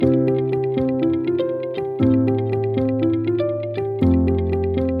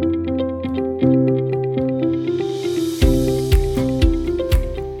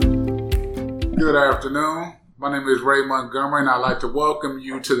afternoon. My name is Ray Montgomery, and I'd like to welcome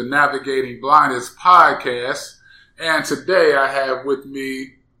you to the Navigating Blindness podcast. And today I have with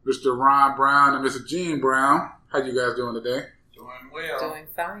me Mr. Ron Brown and Mr. Gene Brown. How you guys doing today? Doing well. Doing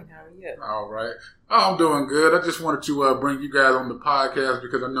fine. How are you? All right. Oh, I'm doing good. I just wanted to bring you guys on the podcast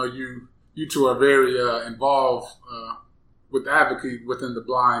because I know you two are very involved with advocacy within the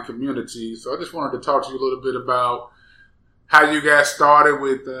blind community. So I just wanted to talk to you a little bit about how you guys started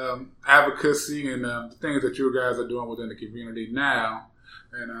with advocacy and the things that you guys are doing within the community now.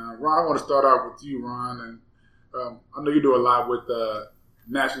 And Ron, I want to start off with you, Ron. And I know you do a lot with the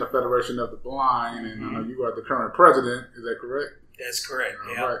National Federation of the Blind, and I know you are the current president. Is that correct? That's correct.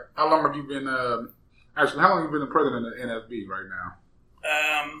 All right. How long have you been? How long have you been the president of the NFB right now?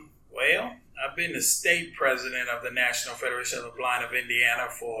 Well, I've been the state president of the National Federation of the Blind of Indiana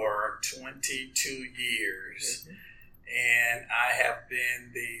for 22 years. Mm-hmm. And I have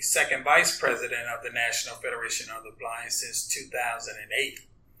been the second vice president of the National Federation of the Blind since 2008. Okay.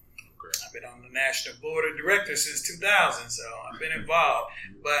 I've been on the national board of directors since 2000, so I've been involved.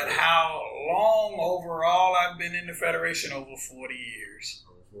 But how long overall I've been in the Federation? Over 40 years.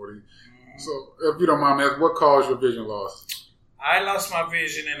 Over 40. Mm-hmm. So, if you don't mind me asking, what caused your vision loss? I lost my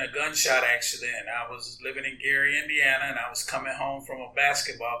vision in a gunshot accident. I was living in Gary, Indiana, and I was coming home from a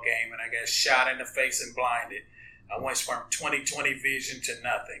basketball game, and I got shot in the face and blinded. I went from 20/20 vision to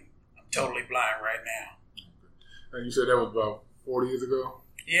nothing. I'm totally blind right now. And you said that was about 40 years ago?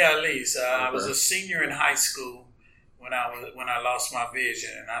 Yeah, at least. I was a senior in high school when I lost my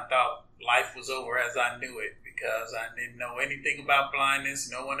vision, and I thought life was over as I knew it because I didn't know anything about blindness.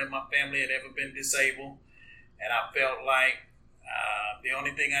 No one in my family had ever been disabled, and I felt like the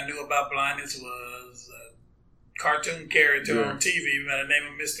only thing I knew about blindness was cartoon character on TV by the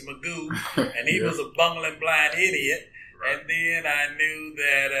name of Mr. Magoo, and he was a bungling blind idiot. Right. And then I knew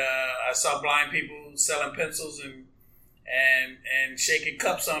that I saw blind people selling pencils and shaking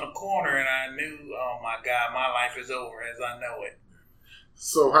cups on a corner, and I knew, oh my God, my life is over as I know it.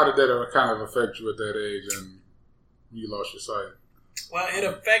 So how did that kind of affect you at that age and you lost your sight? Well, it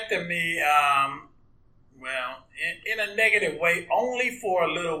affected me, in a negative way, only for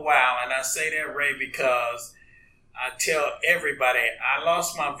a little while. And I say that, Ray, because I tell everybody, I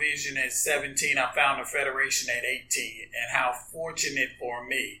lost my vision at 17. I found the Federation at 18. And how fortunate for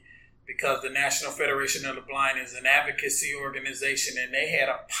me, because the National Federation of the Blind is an advocacy organization, and they had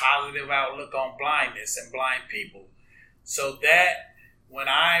a positive outlook on blindness and blind people. So that when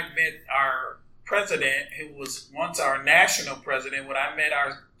I met our president, who was once our national president, when I met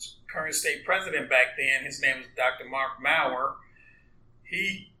our current state president back then, his name was Dr. Mark Maurer,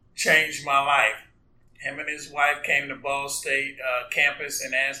 he changed my life. Him and his wife came to Ball State campus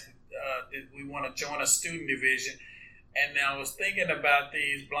and asked, did we want to join a student division? And I was thinking about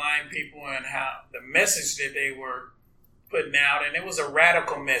these blind people and how the message that they were putting out, and it was a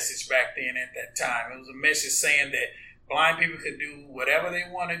radical message back then at that time. It was a message saying that blind people could do whatever they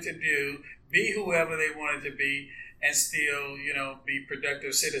wanted to do, be whoever they wanted to be, and still, be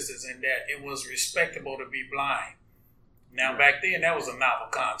productive citizens, and that it was respectable to be blind. Now, back then, that was a novel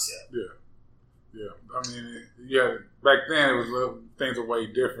concept. Yeah. I mean, back then, it was things were way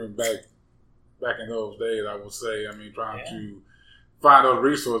different back in those days, I would say. I mean, trying to find those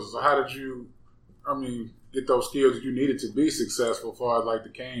resources. So how did you, get those skills that you needed to be successful as far as like the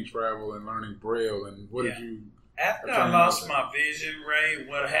cane travel and learning Braille, and what did you... After I lost my vision, Ray,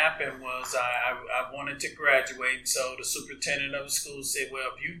 what happened was I wanted to graduate. So the superintendent of the school said,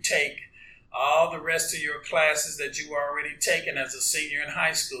 well, if you take all the rest of your classes that you were already taken as a senior in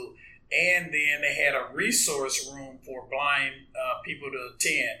high school, and then they had a resource room for blind people to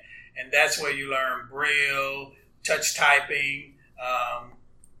attend. And that's where you learn Braille, touch typing,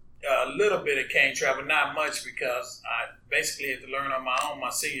 a little bit of cane travel, not much because I basically had to learn on my own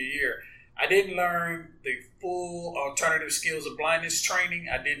my senior year. I didn't learn the full alternative skills of blindness training.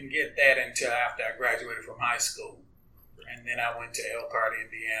 I didn't get that until after I graduated from high school. And then I went to Elkhart,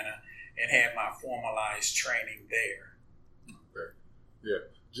 Indiana, and had my formalized training there. Okay. Yeah.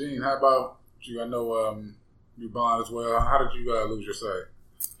 Gene, how about you? I know you're blind as well. How did you lose your sight?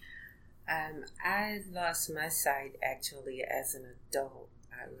 I lost my sight actually as an adult.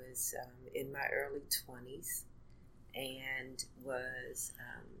 I was in my early 20s and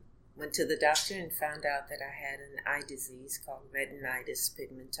went to the doctor and found out that I had an eye disease called retinitis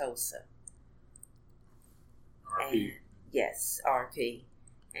pigmentosa. RP. Yes, RP.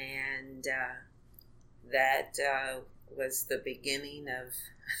 And that was the beginning of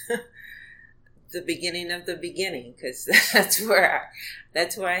the beginning, because that's where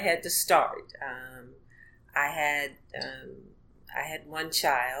I had to start. I had I had one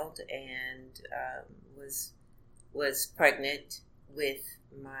child and was pregnant with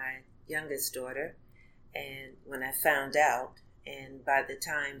my youngest daughter. And when I found out, and by the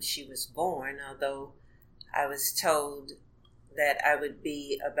time she was born, although I was told that I would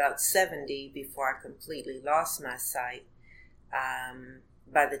be about 70 before I completely lost my sight,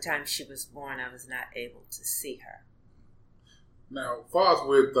 by the time she was born, I was not able to see her. Now, as far as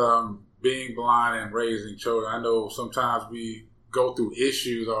with being blind and raising children, I know sometimes we go through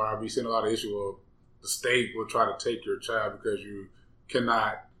issues, or we see a lot of issues where the state will try to take your child because you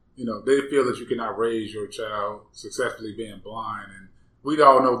cannot, they feel that you cannot raise your child successfully being blind. And we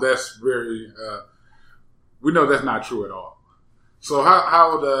all know that's we know that's not true at all. So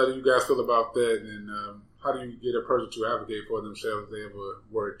how do you guys feel about that? And how do you get a person to advocate for themselves if they ever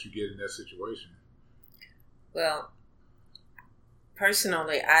were to get in that situation? Well,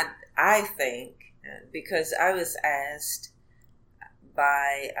 personally, I think, because I was asked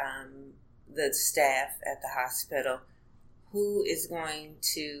by the staff at the hospital, who is going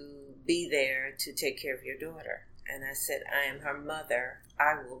to be there to take care of your daughter? And I said, I am her mother.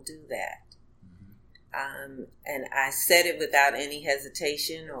 I will do that. And I said it without any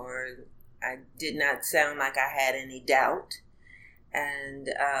hesitation, or I did not sound like I had any doubt. And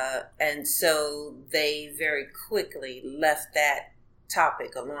so they very quickly left that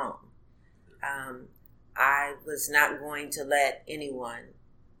topic alone. I was not going to let anyone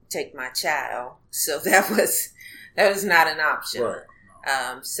take my child, so that was not an option. Right.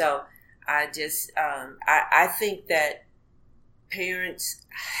 So I just I think that parents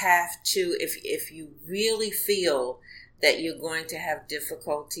have to, if you really feel that you're going to have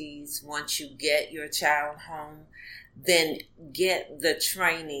difficulties once you get your child home, then get the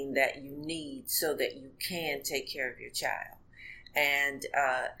training that you need so that you can take care of your child. And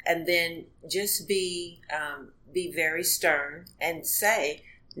then just be very stern and say,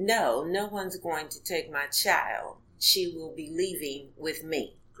 no one's going to take my child. She will be leaving with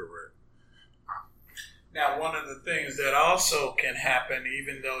me. Correct. Now, one of the things that also can happen,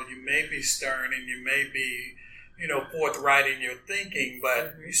 even though you may be stern and you may be, forthright in your thinking,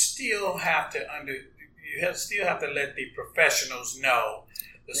 but you still have to let the professionals know,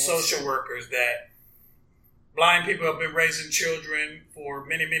 the social workers, that blind people have been raising children for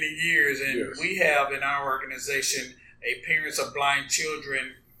many, many years, and we have in our organization a Parents of Blind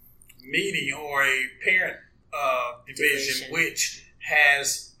Children meeting, or a parent division, which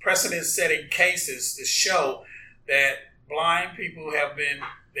has precedent-setting cases to show that blind people have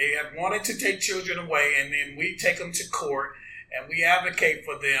wanted to take children away, and then we take them to court and we advocate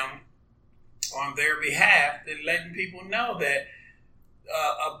for them on their behalf, then letting people know that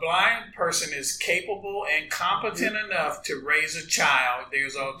a blind person is capable and competent enough to raise a child.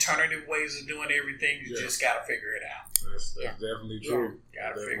 There's alternative ways of doing everything. You just got to figure it out. That's definitely true.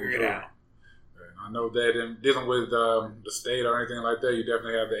 Got to figure it out. I know that in dealing with the state or anything like that, you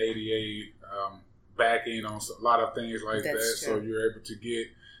definitely have the ADA backing on a lot of things like that. True. So you're able to get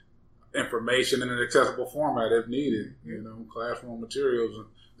information in an accessible format if needed, classroom materials and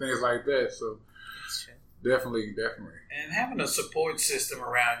things like that. So definitely. And having a support system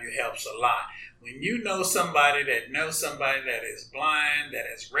around you helps a lot. When you know somebody that is blind, that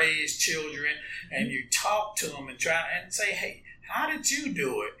has raised children, and you talk to them and try and say, hey, how did you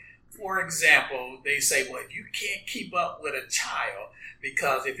do it? For example, they say, well, you can't keep up with a child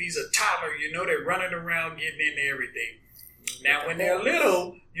because if he's a toddler, they're running around getting into everything. Now, when they're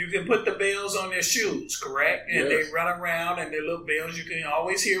little, you can put the bells on their shoes, correct? And they run around and their little bells, you can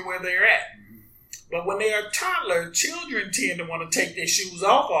always hear where they're at. But when they are toddler, children tend to want to take their shoes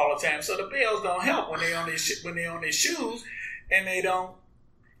off all the time, so the bells don't help when they're on their shoes, and they don't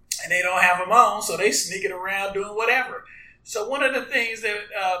have them on, so they sneaking around doing whatever. So one of the things that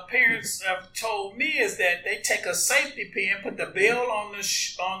parents have told me is that they take a safety pin, put the bell on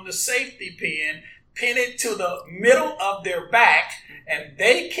the safety pin, pin it to the middle of their back, and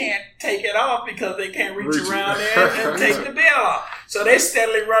they can't take it off because they can't reach around there and take the bell off. So they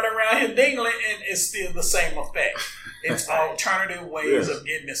steadily run around here dingling, and it's still the same effect. It's alternative ways of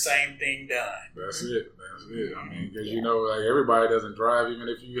getting the same thing done. That's it. I mean, because everybody doesn't drive. Even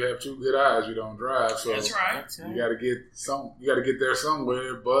if you have two good eyes, you don't drive. So that's right. You got to get there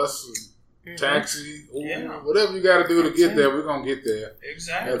somewhere. Bus, taxi, whatever you got to do to get there. We're gonna get there.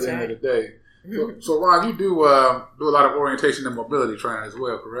 Exactly. At the end of the day. So Ron, you do a lot of orientation and mobility training as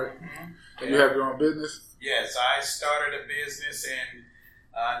well, correct? And you have your own business? Yes, I started a business in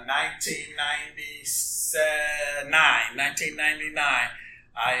 1999.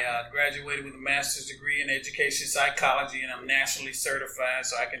 I graduated with a master's degree in education psychology, and I'm nationally certified,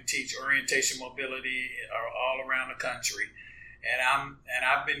 so I can teach orientation mobility all around the country. and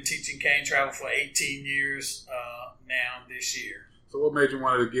I've been teaching cane travel for 18 years now this year. So what made you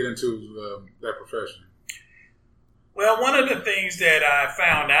want to get into that profession? Well, one of the things that I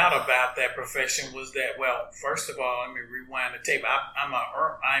found out about that profession was that, well, first of all, let me rewind the tape.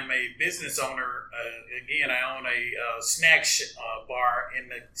 I'm a business owner. Again, I own a snack bar in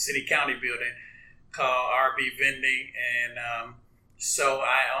the city county building called RB Vending, and so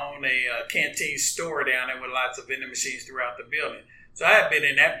I own a canteen store down there with lots of vending machines throughout the building. So I have been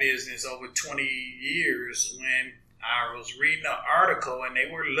in that business over 20 years when I was reading an article and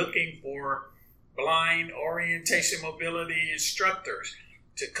they were looking for blind orientation mobility instructors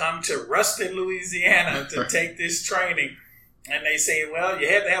to come to Ruston, Louisiana to take this training. And they say, well, you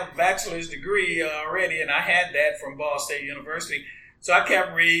had to have a bachelor's degree already, and I had that from Ball State University. So I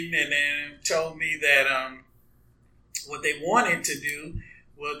kept reading, and then told me that what they wanted to do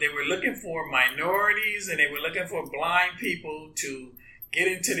was they were looking for minorities and they were looking for blind people to get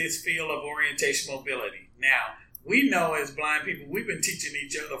into this field of orientation mobility. Now, we know as blind people, we've been teaching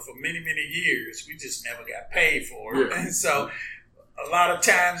each other for many, many years. We just never got paid for it. Yeah. And so a lot of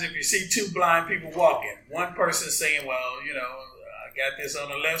times if you see two blind people walking, one person saying, well, you know, I got this on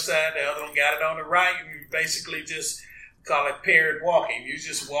the left side, the other one got it on the right, and you basically just call it paired walking. You're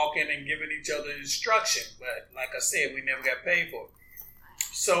just walking and giving each other instruction. But like I said, we never got paid for it.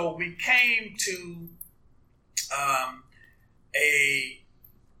 So we came to a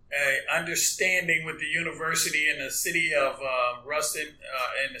understanding with the university in the city of Ruston,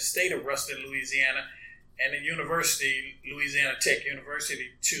 in the state of Ruston, Louisiana, and the university, Louisiana Tech University,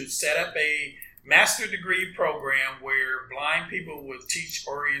 to set up a master degree program where blind people would teach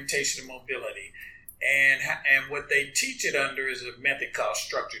orientation and mobility. And what they teach it under is a method called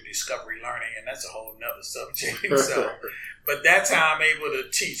structured discovery learning, and that's a whole nother subject. But that's how I'm able to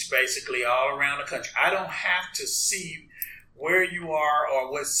teach basically all around the country. I don't have to see where you are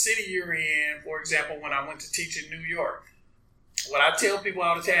or what city you're in. For example, when I went to teach in New York, what I tell people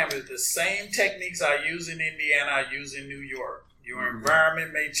all the time is the same techniques I use in Indiana, I use in New York. Your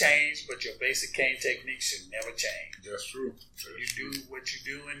environment may change, but your basic cane techniques should never change. That's true. So you do what you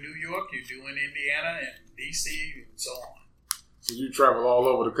do in New York, you do in Indiana and D.C. and so on. So you travel all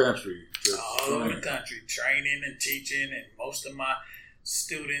over the country? All over the country, training and teaching, and most of my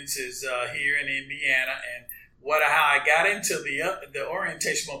students is here in Indiana. And how I got into the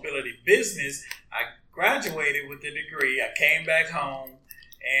orientation mobility business, I graduated with a degree. I came back home,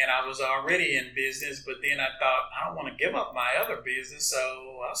 and I was already in business, but then I thought, I don't want to give up my other business,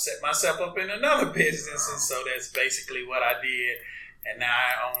 so I'll set myself up in another business. And so that's basically what I did. And now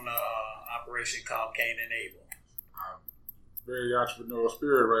I own an operation called Cane Enable. Very entrepreneurial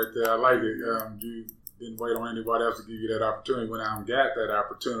spirit right there. I like it. You didn't wait on anybody else to give you that opportunity. When I got that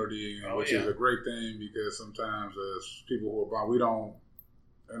opportunity, which is a great thing, because sometimes as people who are blind, we don't,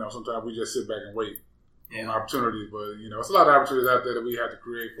 sometimes we just sit back and wait on opportunities. But, it's a lot of opportunities out there that we have to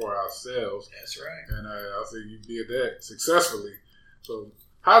create for ourselves. That's right. And I say you did that successfully. So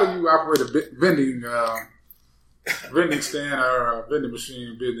how do you operate a vending stand or a vending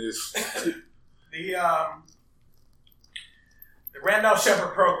machine business? The Randolph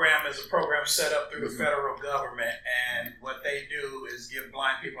Shepherd program is a program set up through the federal government, and what they do is give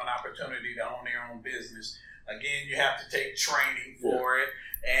blind people an opportunity to own their own business. Again, you have to take training for it,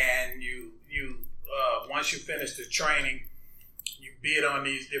 and you once you finish the training, you bid on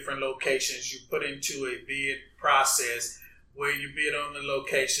these different locations. You put into a bid process where you bid on the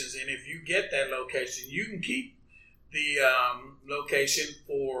locations, and if you get that location, you can keep the location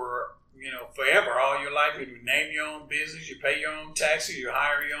for forever, all your life. You name your own business, you pay your own taxes, you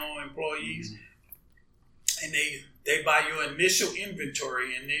hire your own employees, and they buy your initial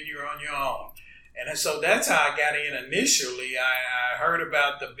inventory, and then you're on your own. And so that's how I got in initially. I heard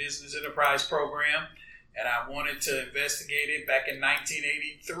about the Business Enterprise Program, and I wanted to investigate it back in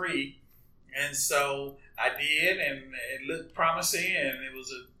 1983. And so I did, and it looked promising, and it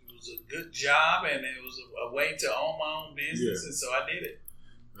was a good job, and it was a way to own my own business, and so I did it.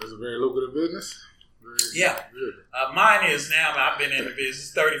 That's a very lucrative business. Good. Mine is now. I've been in the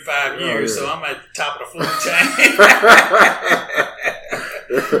business 35 years, so I'm at the top of the food chain.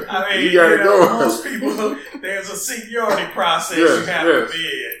 I mean, you gotta go. Most people, there's a seniority process you have to be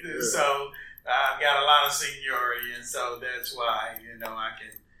in. So I've got a lot of seniority, and so that's why I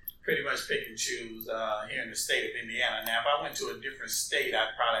can pretty much pick and choose here in the state of Indiana. Now, if I went to a different state,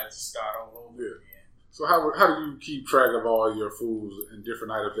 I'd probably have to start all over again. So how do you keep track of all your foods and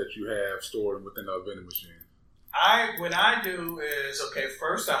different items that you have stored within a vending machine? What I do is,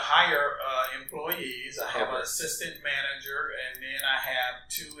 first I hire employees. I have an assistant manager, and then I have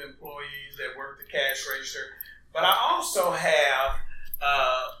 2 employees that work the cash register. But I also have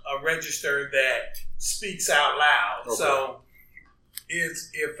a register that speaks out loud. Okay. So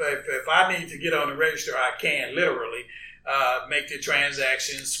if I need to get on the register, I can literally make the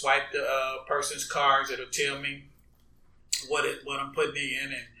transaction, swipe the person's cards. It'll tell me what I'm putting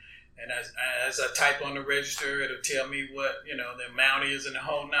in, and as I type on the register, it'll tell me what the amount is and the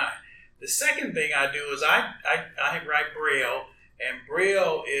whole nine. The second thing I do is I write Braille, and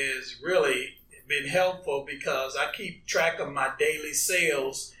Braille is really been helpful because I keep track of my daily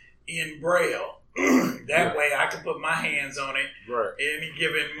sales in Braille. That way I can put my hands on it any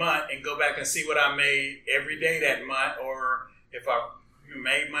given month and go back and see what I made every day that month, or if I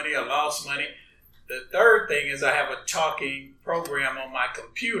made money or lost money. The third thing is I have a talking program on my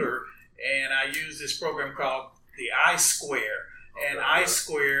computer, and I use this program called the iSquare. And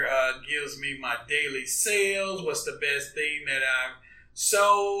iSquare gives me my daily sales, what's the best thing that I've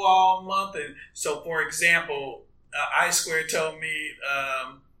sold all month. And so, for example, iSquare told me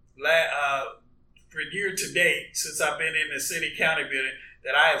for year to date, since I've been in the city county building,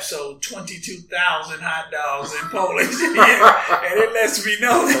 that I have sold 22,000 hot dogs in Polish. And it lets me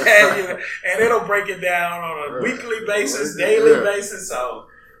know that, and it'll break it down on a weekly basis, daily basis. So,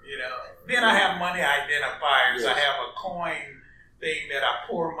 then I have money identifiers. I have a coin thing that I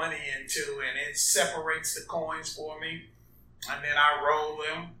pour money into, and it separates the coins for me. And then I roll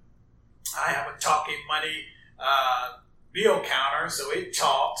them. I have a talking money bill counter, so it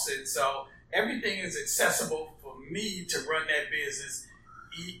talks. And so everything is accessible for me to run that business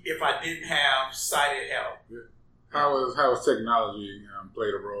if I didn't have sighted help. How has technology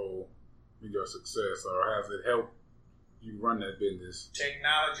played a role in your success, or has it helped you run that business?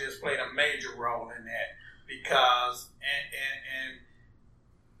 Technology has played a major role in that because, and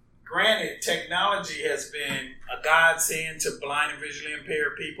granted, technology has been a godsend to blind and visually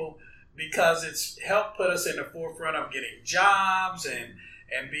impaired people because it's helped put us in the forefront of getting jobs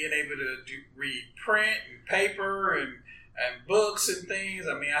and being able to read print and paper and books and things.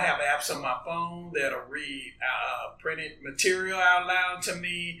 I mean, I have apps on my phone that'll read printed material out loud to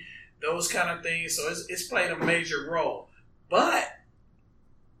me, those kind of things. So it's played a major role. But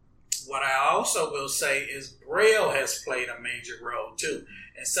what I also will say is Braille has played a major role too.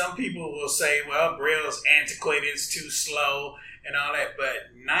 And some people will say, well, Braille is antiquated, it's too slow and all that.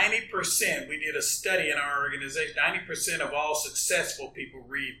 But 90%, we did a study in our organization, 90% of all successful people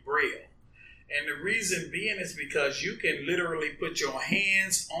read Braille. And the reason being is because you can literally put your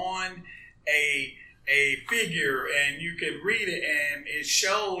hands on a figure and you can read it, and it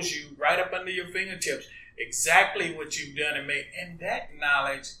shows you right up under your fingertips exactly what you've done and made. And that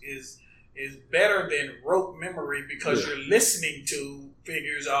knowledge is better than rote memory because you're listening to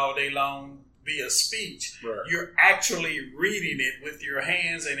figures all day long via speech. Right. You're actually reading it with your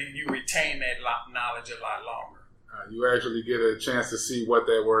hands, and then you retain that knowledge a lot longer. You actually get a chance to see what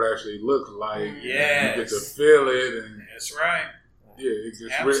that word actually looks like. Yes. You get to feel it. And that's right. Yeah,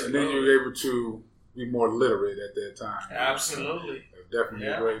 and then you're able to be more literate at that time. Absolutely. It's definitely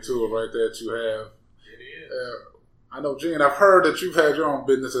a great tool right there to have. It is. I know, Jean, I've heard that you've had your own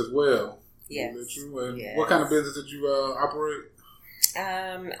business as well. Yes. Is that true? And what kind of business did you operate?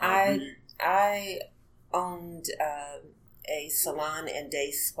 I owned a salon and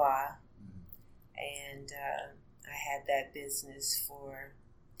day spa, and I had that business for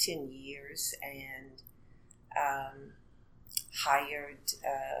 10 years and hired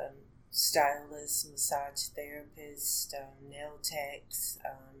stylists, massage therapists, nail techs,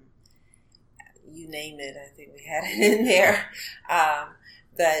 you name it. I think we had it in there.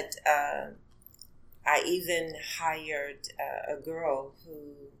 But I even hired a girl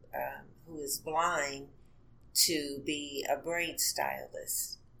who is blind to be a braid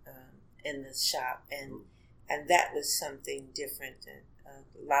stylist in the shop, and that was something different.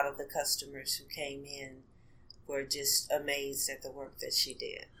 A lot of the customers who came in were just amazed at the work that she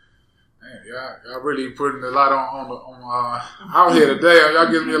did. Man, y'all really putting a lot on out here today.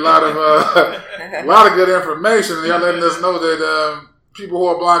 Y'all giving me a lot of good information, and y'all letting us know that people who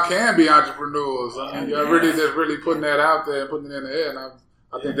are blind can be entrepreneurs. I mean, y'all really just really putting that out there and putting it in the air, and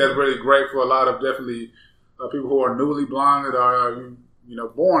I think that's really great for a lot of definitely people who are newly blind or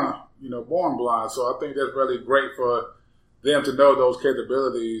born blind. So I think that's really great for them to know those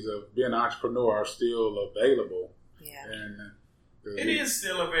capabilities of being an entrepreneur are still available. Yeah. And it is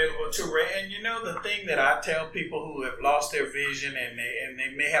still available too, Ray. And the thing that I tell people who have lost their vision and they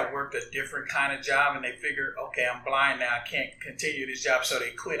may have worked a different kind of job and they figure, okay, I'm blind now, I can't continue this job, so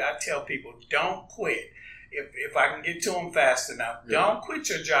they quit. I tell people, don't quit. If I can get to them fast enough, don't quit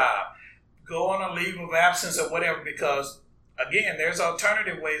your job. Go on a leave of absence or whatever, because again, there's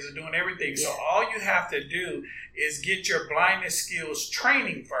alternative ways of doing everything. So all you have to do is get your blindness skills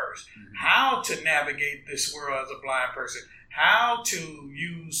training first. Mm-hmm. How to navigate this world as a blind person. How to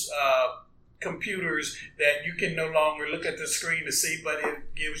use computers that you can no longer look at the screen to see, but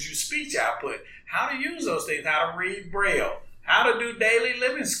it gives you speech output. How to use those things. How to read Braille. How to do daily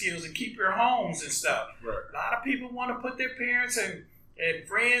living skills and keep your homes and stuff. Right. A lot of people want to put their parents and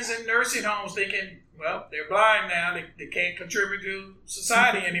friends in nursing homes thinking, well, they're blind now. They can't contribute to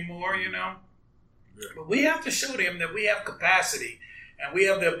society anymore, you know. Yeah. But we have to show them that we have capacity and we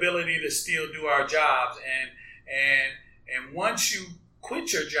have the ability to still do our jobs. And once you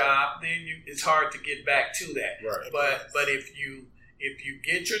quit your job, then it's hard to get back to that. Right. But if you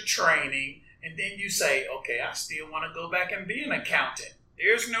get your training and then you say, okay, I still want to go back and be an accountant.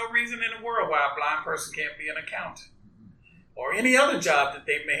 There's no reason in the world why a blind person can't be an accountant or any other job that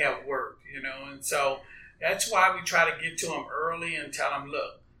they may have worked, you know. And so that's why we try to get to them early and tell them,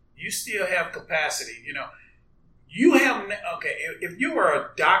 look, you still have capacity. You know, you have, okay, if you were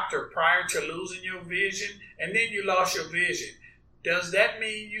a doctor prior to losing your vision and then you lost your vision, does that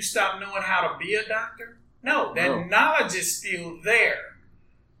mean you stop knowing how to be a doctor? No, that knowledge is still there.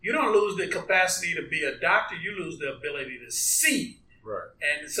 You don't lose the capacity to be a doctor. You lose the ability to see. Right.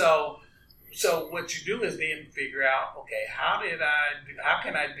 And so what you do is then figure out, okay, how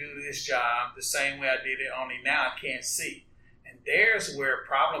can I do this job the same way I did it, only now I can't see. And there's where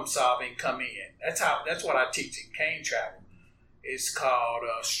problem solving come in. That's what I teach in Cane Travel. It's called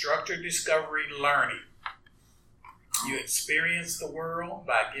structured discovery learning. You experience the world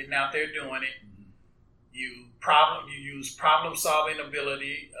by getting out there doing it. You use problem solving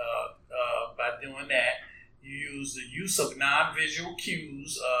ability by doing that. You use the use of non-visual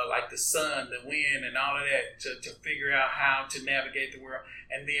cues like the sun, the wind, and all of that to figure out how to navigate the world.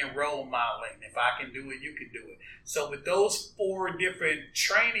 And then role modeling. If I can do it, you can do it. So with those 4 different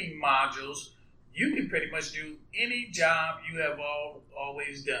training modules, you can pretty much do any job you have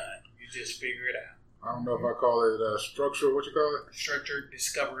always done. You just figure it out. I don't know if I call it structural, what you call it? Structured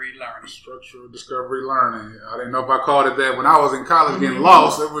discovery learning. Structural discovery learning. I didn't know if I called it that when I was in college getting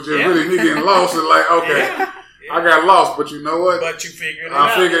lost. It was just really me getting lost and like, okay, I got lost, but you know what? But you figured it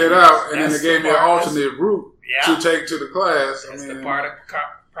out. I figured it out, and then it gave me an alternate route to take to the class. That's the part of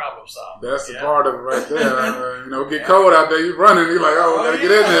problem solving. That's the part of it right there. Get cold out there, you running, you're like, oh, I gotta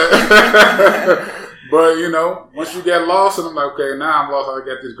get in there. But, once you get lost, and I'm like, okay, now I'm lost. I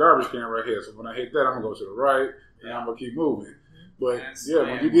got this garbage can right here. So when I hit that, I'm going to go to the right, and I'm going to keep moving. But,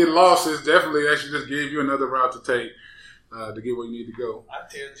 when you get lost, it's definitely actually just give you another route to take to get where you need to go. I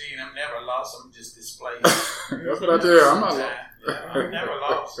tell Gene, I'm never lost. I'm just displaced. That's what I tell you. I'm not lost. I'm never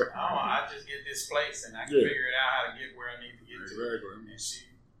lost. I just get displaced, and I can figure it out how to get where I need to get to. Exactly. And she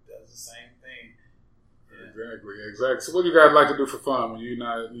does the same thing. Exactly. So what do you guys like to do for fun when you're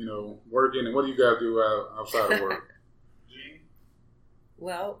not, working? And what do you guys do outside of work?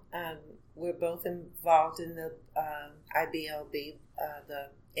 Well, we're both involved in the IBLB, the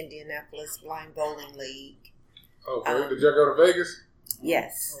Indianapolis Blind Bowling League. Okay. Did y'all go to Vegas?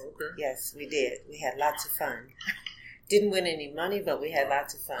 Yes. Oh, okay. Yes, we did. We had lots of fun. Didn't win any money, but we had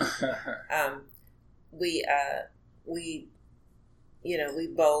lots of fun. We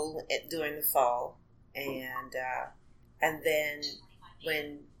bowl during the fall. And then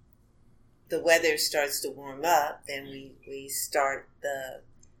when the weather starts to warm up, then we start the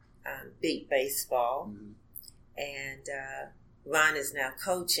beat baseball. Mm-hmm. And Ron is now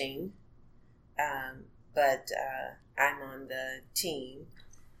coaching, but I'm on the team.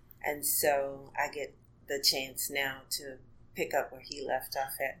 And so I get the chance now to pick up where he left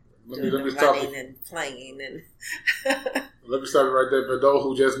off at. Running and playing. And let me stop you right there. For those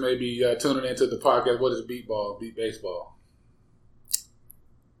who just may be tuning into the podcast, what is beat baseball?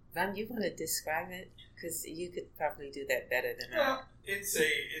 Ron, you want to describe it? Because you could probably do that better than I. It's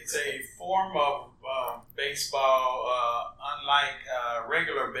a form of baseball, unlike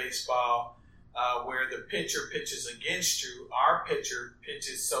regular baseball, where the pitcher pitches against you. Our pitcher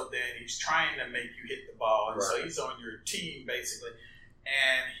pitches so that he's trying to make you hit the ball, and so he's on your team basically.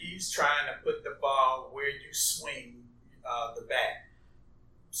 And he's trying to put the ball where you swing the bat.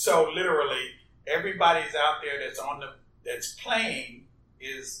 So literally, everybody's out there that's playing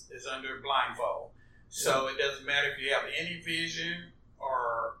is under blindfold. So it doesn't matter if you have any vision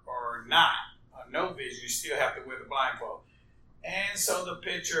or not, or no vision. You still have to wear the blindfold. And so the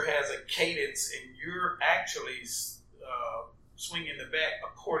pitcher has a cadence, and you're actually swinging the bat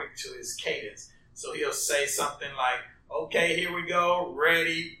according to his cadence. So he'll say something like, okay, here we go,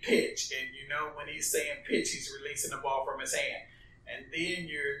 ready, pitch. And when he's saying pitch, he's releasing the ball from his hand. And then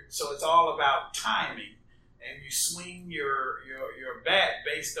so it's all about timing. and you swing your bat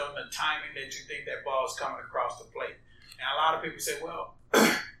based on the timing that you think that ball is coming across the plate. And a lot of people say, well,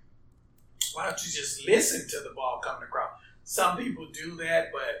 why don't you just listen to the ball coming across? Some people do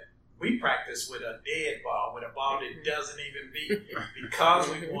that, but we practice with a dead ball, with a ball that doesn't even beat, because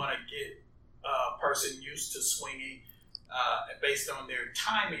we want to get a person used to swinging based on their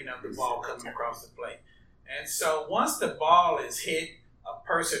timing of the ball coming across the plate. And so once the ball is hit, a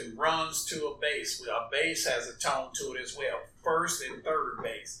person runs to a base. A base has a tone to it as well. First and third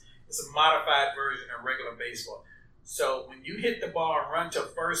base. It's a modified version of regular baseball. So when you hit the ball and run to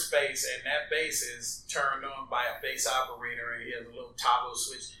first base, and that base is turned on by a base operator, and he has a little toggle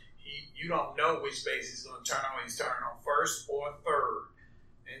switch, you don't know which base he's going to turn on. He's turning on first or third.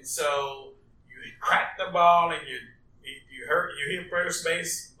 And so you crack the ball, and you hear first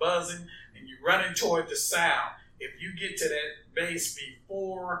base buzzing, and you're running toward the sound. If you get to that base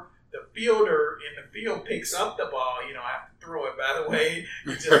before the fielder in the field picks up the ball, you don't have to throw it, by the way.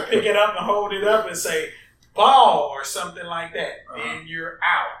 You just pick it up and hold it up and say, ball, or something like that. Then you're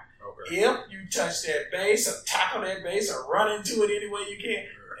out. Okay. If you touch that base or tackle that base or run into it any way you can,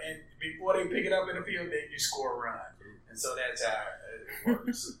 and before they pick it up in the field, then you score a run. And so that's how it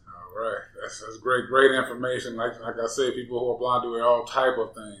works. All right. That's great information. Like I said, people who are blind do all type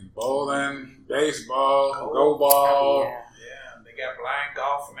of things. Bowling, baseball, go ball. Yeah, they got blind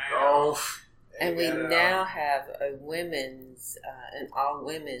golf now. Golf. And we now have a women's, an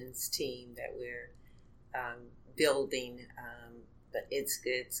all-women's team that we're building, but it's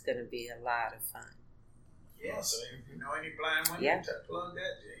going to be a lot of fun. Yeah, so if you know any blind women, plug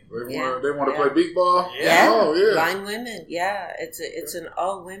that, James. They want to play beat ball? Yeah. Oh, yeah. Blind women, it's an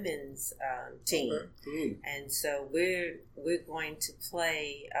all-women's team. Okay. And so we're going to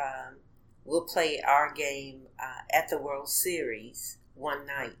play, we'll play our game at the World Series one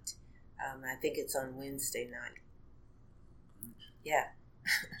night. I think it's on Wednesday night. Yeah.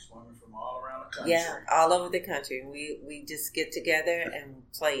 Swimming from all around the country. Yeah, all over the country. We just get together and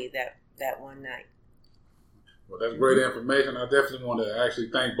play that one night. Well, that's great information. I definitely want to actually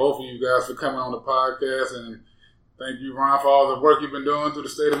thank both of you guys for coming on the podcast, and thank you, Ron, for all the work you've been doing through the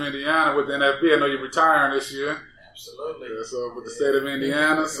state of Indiana with the NFB. I know you're retiring this year. Absolutely. Yeah, so with the state of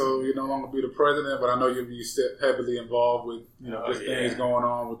Indiana, so you no longer be the president, but I know you'll be heavily involved with things going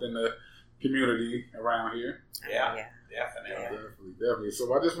on within the community around here. Yeah. Definitely.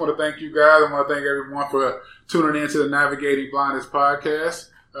 So I just want to thank you guys. I want to thank everyone for tuning in to the Navigating Blindness podcast.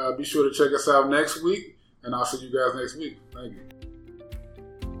 Be sure to check us out next week, and I'll see you guys next week. Thank you.